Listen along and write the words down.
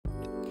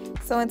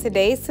So in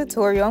today's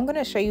tutorial, I'm going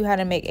to show you how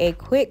to make a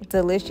quick,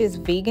 delicious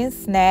vegan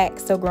snack.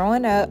 So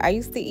growing up, I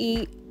used to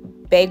eat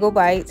Bagel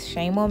Bites.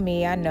 Shame on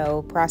me, I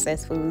know,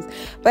 processed foods.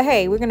 But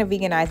hey, we're going to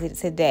veganize it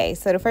today.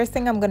 So the first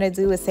thing I'm going to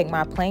do is take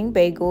my plain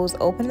bagels,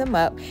 open them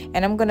up,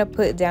 and I'm going to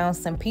put down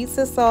some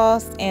pizza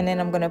sauce, and then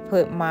I'm going to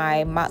put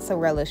my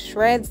mozzarella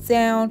shreds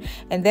down,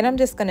 and then I'm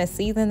just going to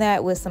season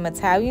that with some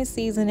Italian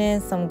seasoning,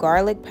 some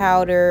garlic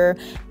powder,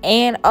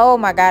 and oh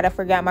my god, I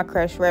forgot my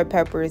crushed red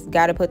peppers.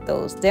 Got to put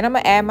those. Then I'm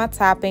going to add my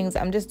toppings.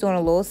 I'm just doing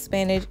a little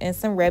spinach and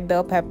some red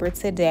bell pepper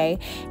today.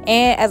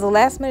 And as a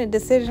last minute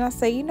decision, I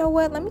say, you know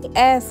what, let me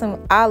add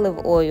some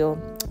olive oil,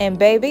 and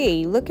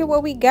baby, look at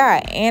what we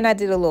got. And I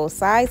did a little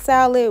side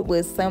salad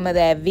with some of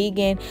that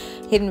vegan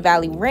Hidden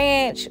Valley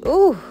ranch.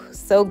 Ooh,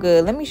 so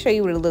good. Let me show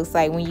you what it looks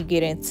like when you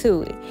get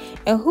into it.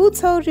 And who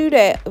told you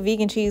that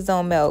vegan cheese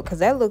don't melt? Because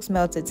that looks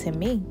melted to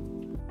me.